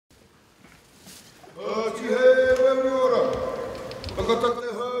Ti he reuri ora. Whakataka te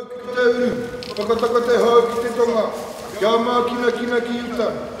hau ki te uru. Whakataka te hau ki te tonga. Kia mā kina ki uta.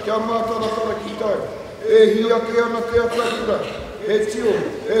 Kia mā taratara ki tai. E hi ake ana te atakura. E tio,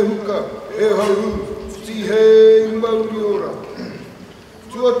 e huka, e hauru. Ti he mauri ora.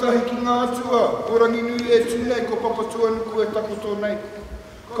 Tuatahi ki ngā atua. Orangi nui e tūnei ko papatua nuku e takoto nei.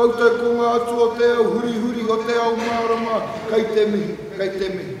 Koutou ko ngā atua o te au huri o te au mārama. Kei te mihi, kei te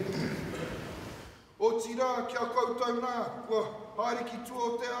mihi. O tira kia koutou nā, kua haere ki tua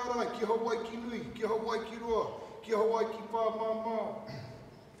o te arai, ki Hawaii ki nui, ki Hawaii ki roa, ki Hawaii ki pā mā.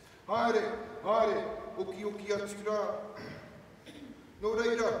 Haere, oki atu rā. Nō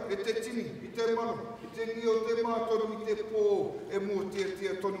reira, e te tini, i te mano, i te ni o te mātoru, i te pō, e mō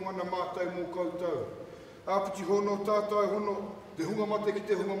tia tonu ana mātou mō koutou. Āpiti hono tātou hono, te hunga mate ki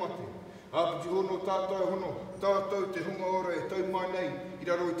te hunga mate. Āpiti hono tātou hono, tātou te hunga ora e tau mai nei, i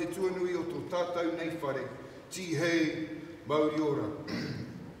raro i te tuanui o tō tātou nei whare. Ti hei, mauri ora.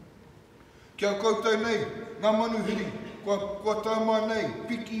 Kia koutou nei, ngā manuhiri, kua tā mai nei,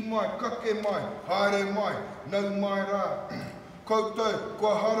 piki mai, kake mai, haere mai, nau mai rā. Koutou,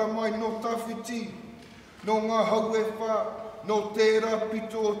 kua hara mai no tawhiti, no ngā hau e whā, no tērā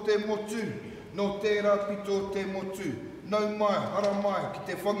pito o te motu, no tērā pito o te motu. Nau mai, hara mai, ki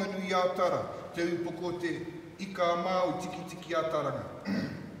te whanganui ātara, te upoko te ika māu tiki ātaranga.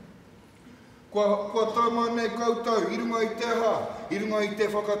 Kua tāma nei koutou, i runga i te ha, i runga i te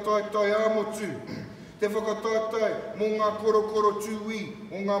whakataitai āmotu. Te whakataitai mō ngā korokoro tūwi,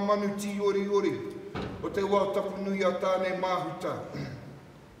 o ngā manu ti ori, o te wā tapunui a tāne māhuta.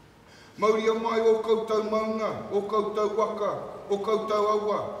 Mauri a mai o koutou maunga, o koutou waka, o koutou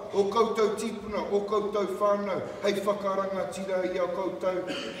aua, o koutou tipuna, o koutou whānau, hei whakaranga tira i a koutou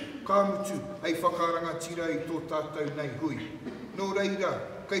kāmutu, hei whakaranga tira i tō tātou nei hui. Nō reira,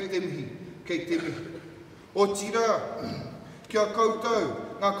 kei te mihi. O tira, kia koutou,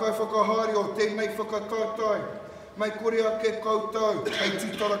 ngā kai whakahari o tēnei whakatātai, mai kore ake koutou, hei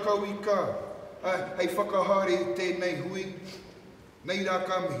tūtarakau i kā, hei whakahari i tēnei hui, nei rā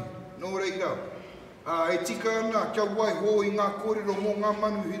ka mihi. Nō reira, e tika ana kia wai hō i ngā kōrero mō ngā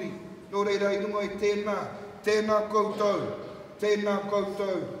manuhiri. Nō reira, i runga i tēnā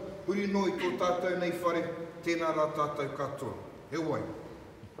koutou, huri noi tō tātou nei whare, tēnā rā tātou katoa. He wai.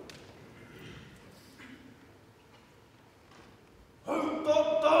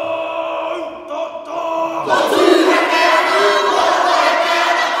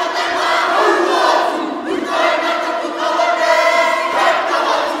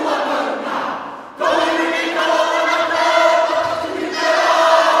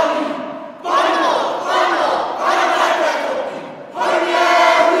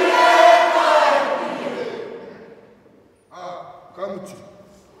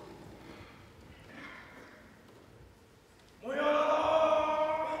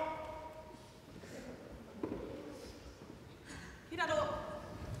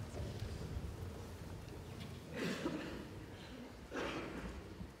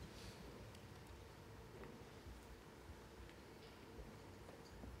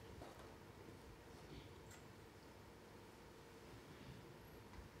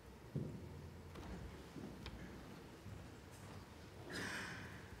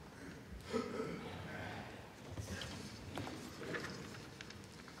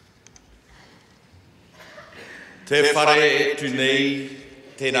 Te whare e tu nei,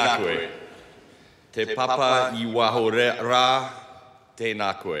 tēnā koe. Te papa I waho rā, tēnā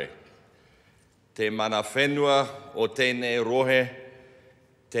koe. Te mana whenua o tēnei rohe,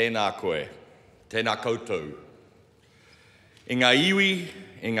 tēnā koe. Tēnā koutou. I ngā iwi,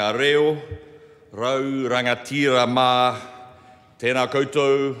 I ngā reo, rau rangatira mā, tēnā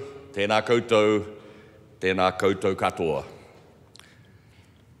koutou, tēnā koutou, tēnā koutou katoa.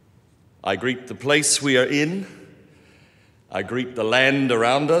 I greet the place we are in. I greet the land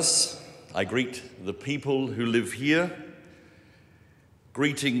around us. I greet the people who live here.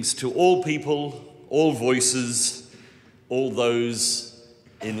 Greetings to all people, all voices, all those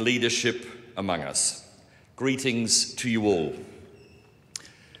in leadership among us. Greetings to you all.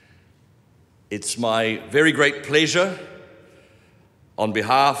 It's my very great pleasure, on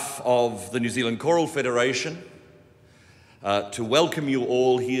behalf of the New Zealand Choral Federation, to welcome you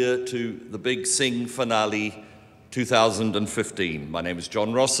all here to the Big Sing Finale 2015. My name is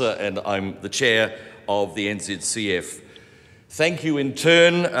John Rosser and I'm the chair of the NZCF. Thank you in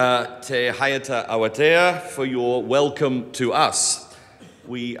turn, Te Haeata Awatea, for your welcome to us.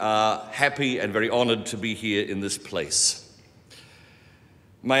 We are happy and very honoured to be here in this place.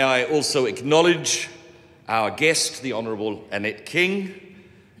 May I also acknowledge our guest, the Honourable Annette King,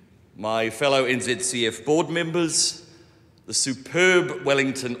 my fellow NZCF board members, the superb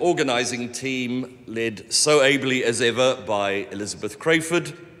Wellington organising team led so ably as ever by Elizabeth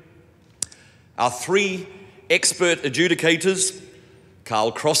Crayford, our 3 expert adjudicators,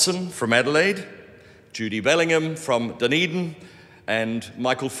 Carl Crossan from Adelaide, Judy Bellingham from Dunedin, and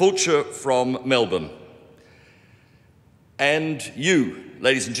Michael Fulcher from Melbourne. And you,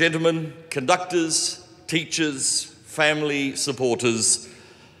 ladies and gentlemen, conductors, teachers, family supporters,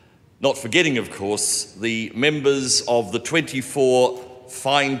 not forgetting, of course, the members of the 24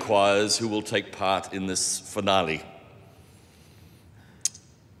 fine choirs who will take part in this finale.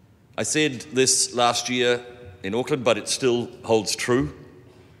 I said this last year in Auckland, but it still holds true.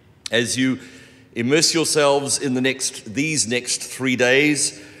 As you immerse yourselves in these next 3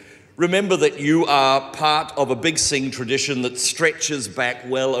 days, remember that you are part of a Big Sing tradition that stretches back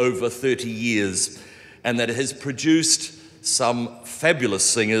well over 30 years and that has produced some fabulous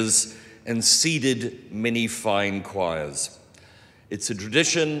singers and seeded many fine choirs. It's a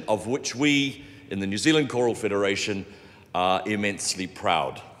tradition of which we in the New Zealand Choral Federation are immensely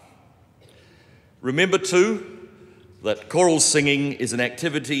proud. Remember too that choral singing is an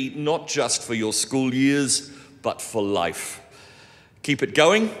activity not just for your school years, but for life. Keep it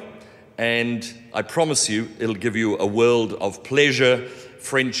going, and I promise you it'll give you a world of pleasure,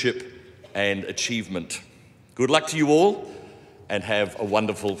 friendship, and achievement. Good luck to you all, and have a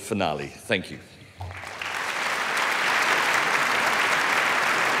wonderful finale. Thank you.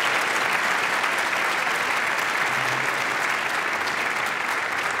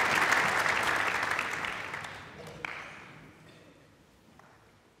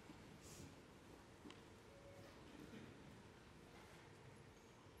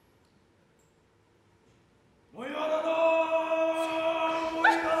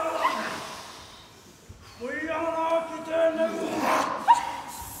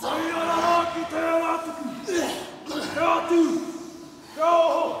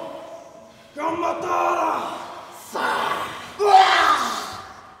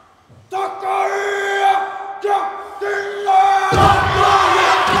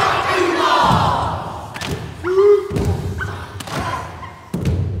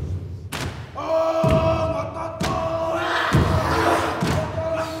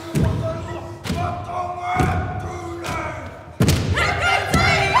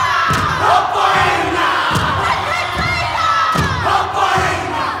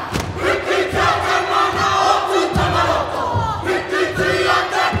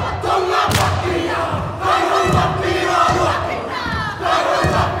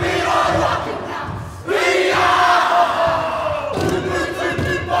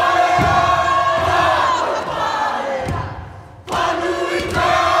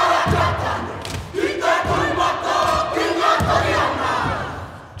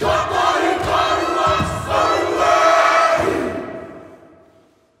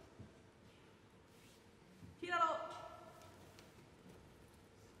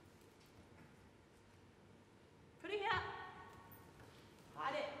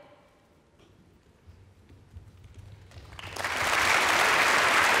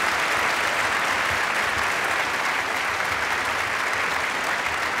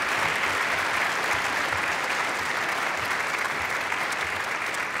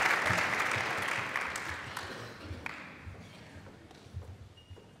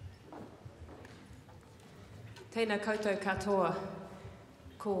 Tēnā koutou katoa,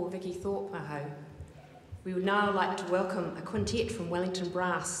 ko Vicky Thorpe mahau. We would now like to welcome a quintet from Wellington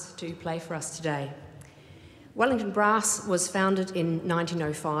Brass to play for us today. Wellington Brass was founded in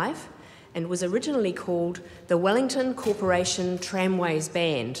 1905 and was originally called the Wellington Corporation Tramways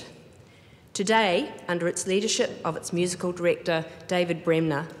Band. Today, under its leadership of its musical director, David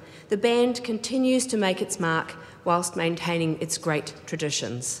Bremner, the band continues to make its mark whilst maintaining its great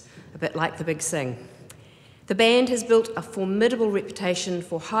traditions, a bit like the Big Sing. The band has built a formidable reputation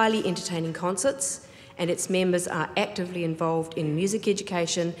for highly entertaining concerts, and its members are actively involved in music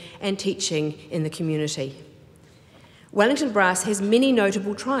education and teaching in the community. Wellington Brass has many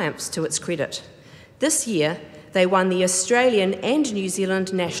notable triumphs to its credit. This year, they won the Australian and New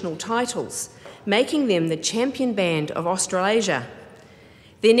Zealand national titles, making them the champion band of Australasia.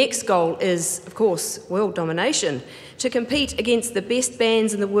 Their next goal is, of course, world domination, to compete against the best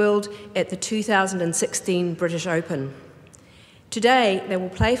bands in the world at the 2016 British Open. Today, they will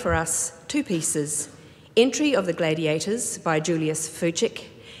play for us 2 pieces, Entry of the Gladiators by Julius Fuchik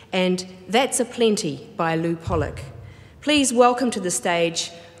and That's a Plenty by Lou Pollock. Please welcome to the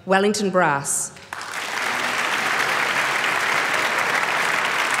stage Wellington Brass.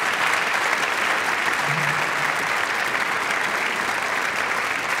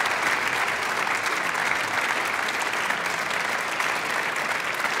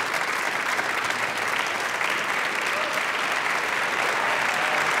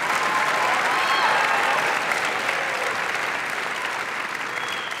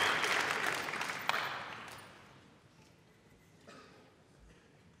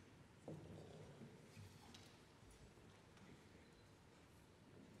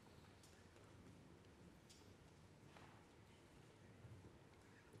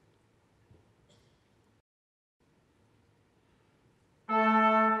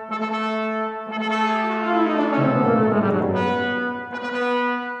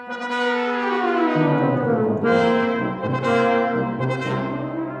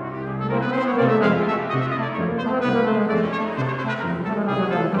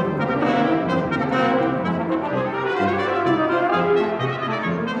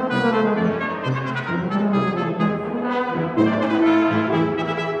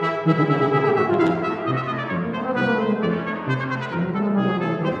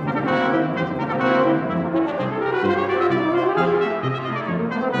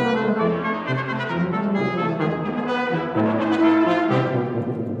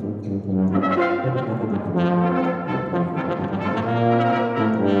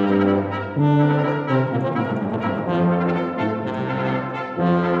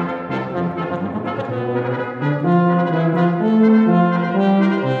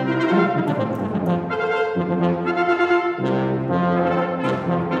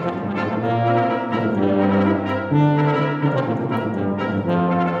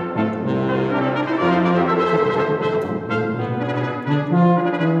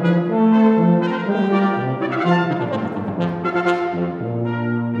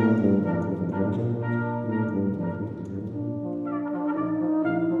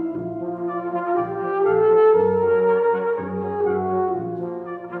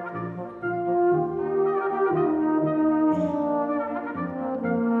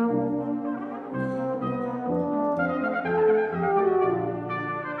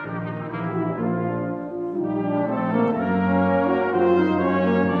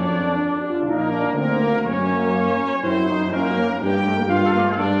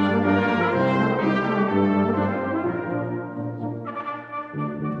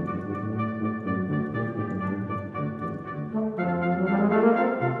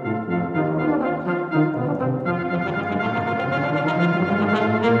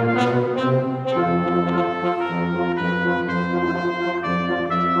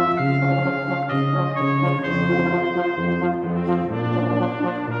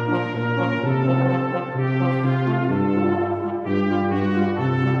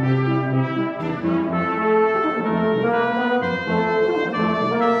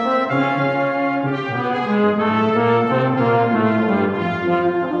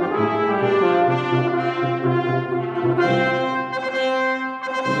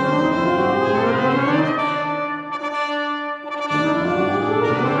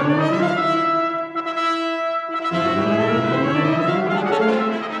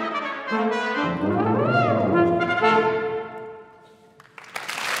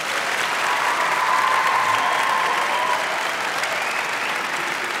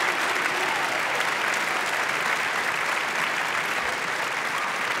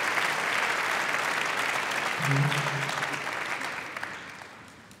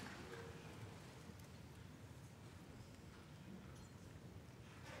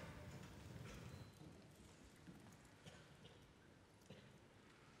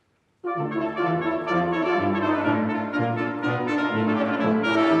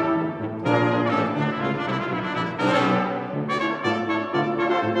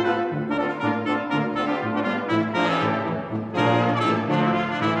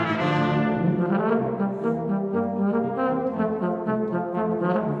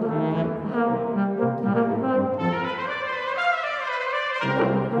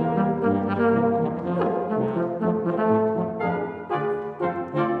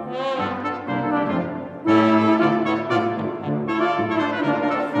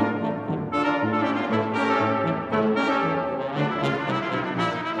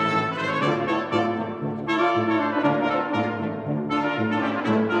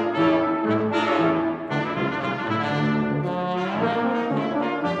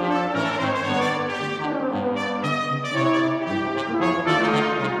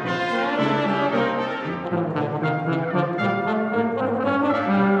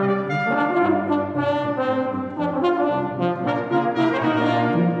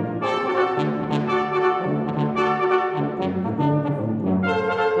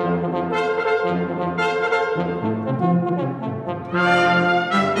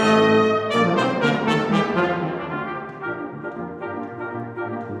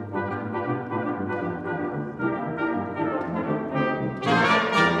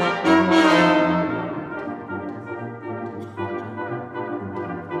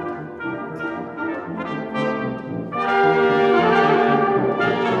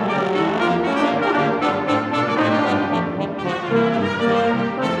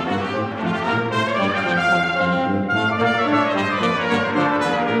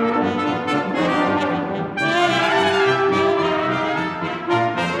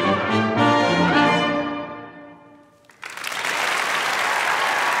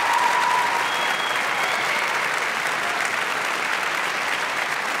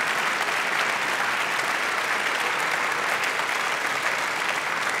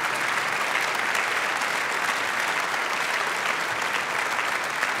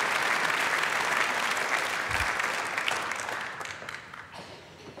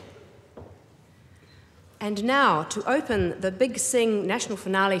 And now, to open the Big Sing National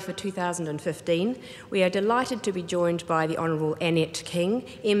Finale for 2015, we are delighted to be joined by the Honourable Annette King,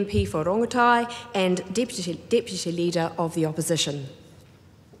 MP for Rongotai and Deputy Leader of the Opposition.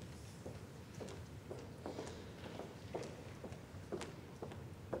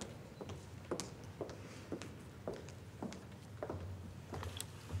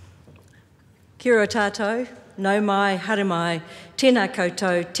 Kia ora tātou, nau mai, haere mai, tēnā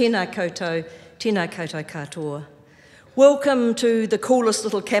koutou, tēnā koutou, tēnā koutou katoa. Welcome to the coolest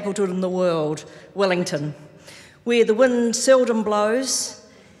little capital in the world, Wellington, where the wind seldom blows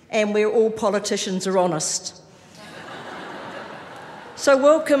and where all politicians are honest. So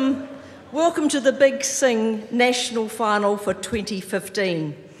welcome to the Big Sing National Final for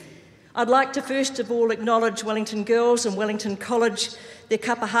 2015. I'd like to first of all acknowledge Wellington Girls and Wellington College, their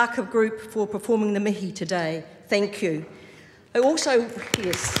kapahaka group, for performing the mihi today. Thank you. I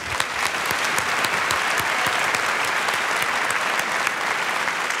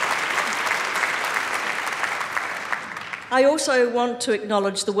also want to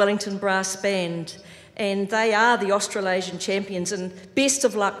acknowledge the Wellington Brass Band, and they are the Australasian champions, and best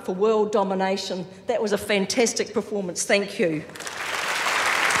of luck for world domination. That was a fantastic performance. Thank you.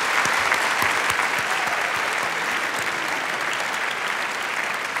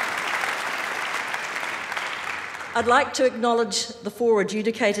 I'd like to acknowledge the four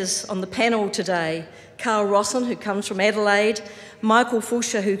adjudicators on the panel today. Carl Rosson, who comes from Adelaide, Michael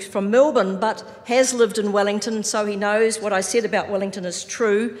Fusha, who's from Melbourne but has lived in Wellington, so he knows what I said about Wellington is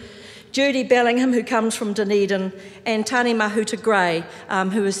true, Judy Bellingham, who comes from Dunedin, and Tani Mahuta Gray,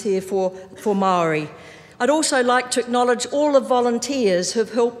 who is here for Māori. I'd also like to acknowledge all the volunteers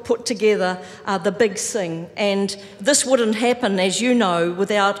who've helped put together the Big Sing, and this wouldn't happen, as you know,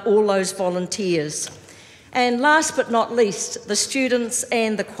 without all those volunteers. And last but not least, the students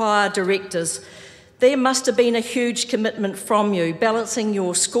and the choir directors. There must have been a huge commitment from you, balancing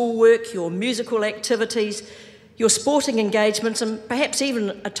your schoolwork, your musical activities, your sporting engagements, and perhaps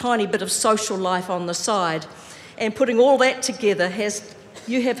even a tiny bit of social life on the side. And putting all that together,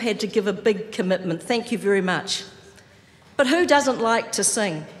 you have had to give a big commitment. Thank you very much. But who doesn't like to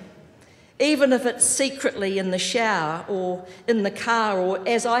sing? Even if it's secretly in the shower or in the car, or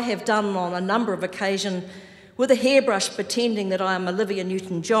as I have done on a number of occasions, with a hairbrush pretending that I am Olivia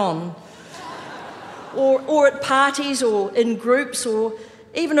Newton-John, or at parties or in groups, or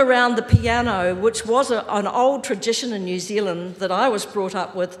even around the piano, which was an old tradition in New Zealand that I was brought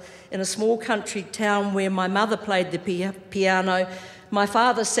up with in a small country town where my mother played the piano. My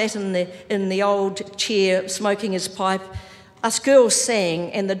father sat in the old chair smoking his pipe. Us girls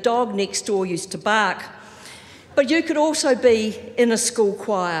sang, and the dog next door used to bark. But you could also be in a school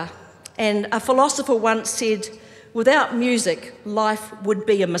choir. And a philosopher once said, without music, life would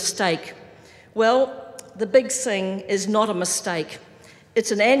be a mistake. Well, the Big Sing is not a mistake.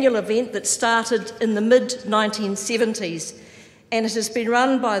 It's an annual event that started in the mid-1970s, and it has been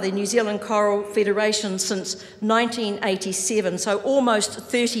run by the New Zealand Choral Federation since 1987, so almost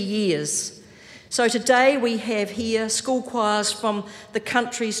 30 years. So today we have here school choirs from the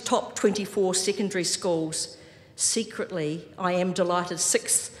country's top 24 secondary schools. Secretly, I am delighted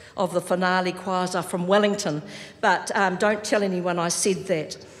 6 of the finale choirs are from Wellington, but don't tell anyone I said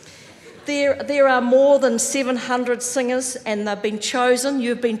that. There are more than 700 singers, and they've been chosen.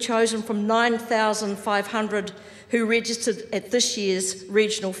 You've been chosen from 9,500 who registered at this year's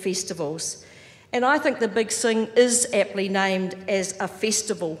regional festivals. And I think the Big Sing is aptly named as a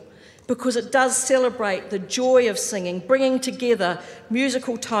festival, because it does celebrate the joy of singing, bringing together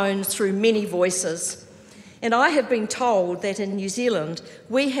musical tones through many voices. And I have been told that in New Zealand,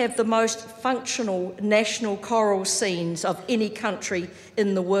 we have the most functional national choral scenes of any country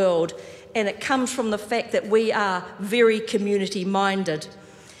in the world, and it comes from the fact that we are very community-minded.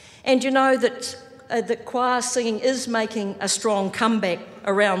 And you know that choir singing is making a strong comeback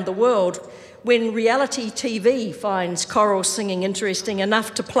around the world. When reality TV finds choral singing interesting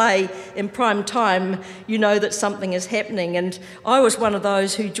enough to play in prime time, you know that something is happening. And I was one of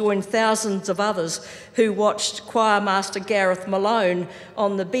those who joined thousands of others who watched choir master Gareth Malone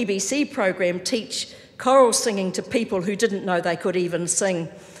on the BBC programme teach choral singing to people who didn't know they could even sing.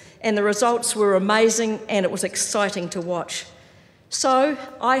 And the results were amazing, and it was exciting to watch. So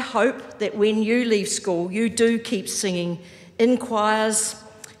I hope that when you leave school, you do keep singing in choirs,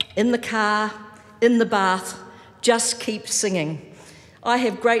 in the car, in the bath. Just keep singing. I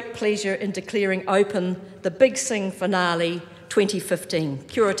have great pleasure in declaring open the Big Sing Finale 2015.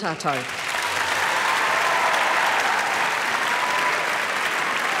 Kia ora tātou.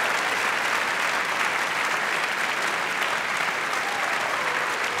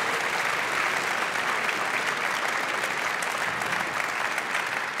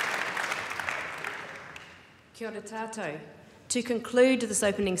 Kia ora tātou. To conclude this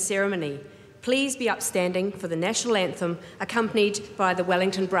opening ceremony, please be upstanding for the national anthem accompanied by the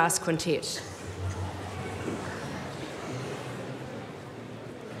Wellington Brass Quintet.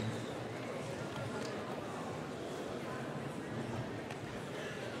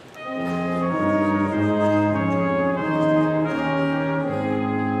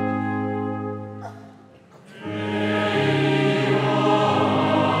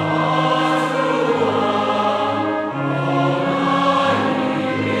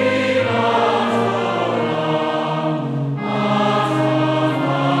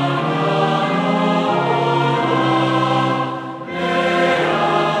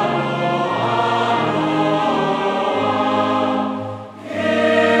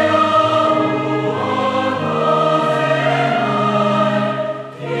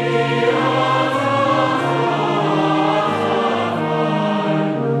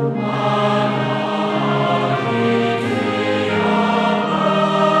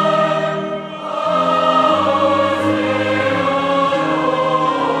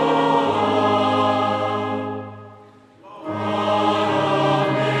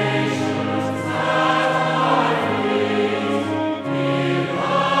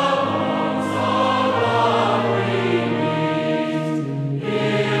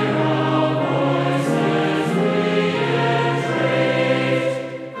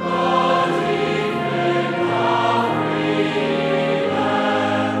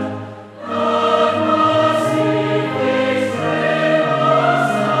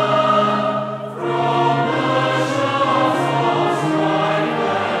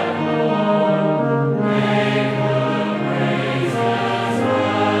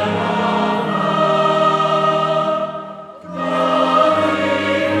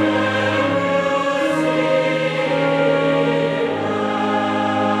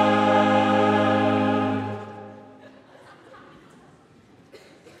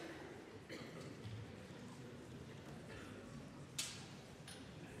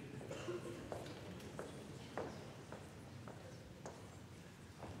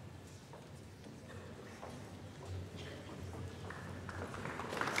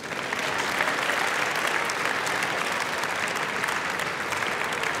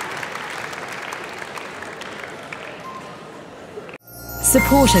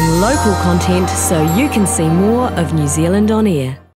 Supporting local content so you can see more of New Zealand on air.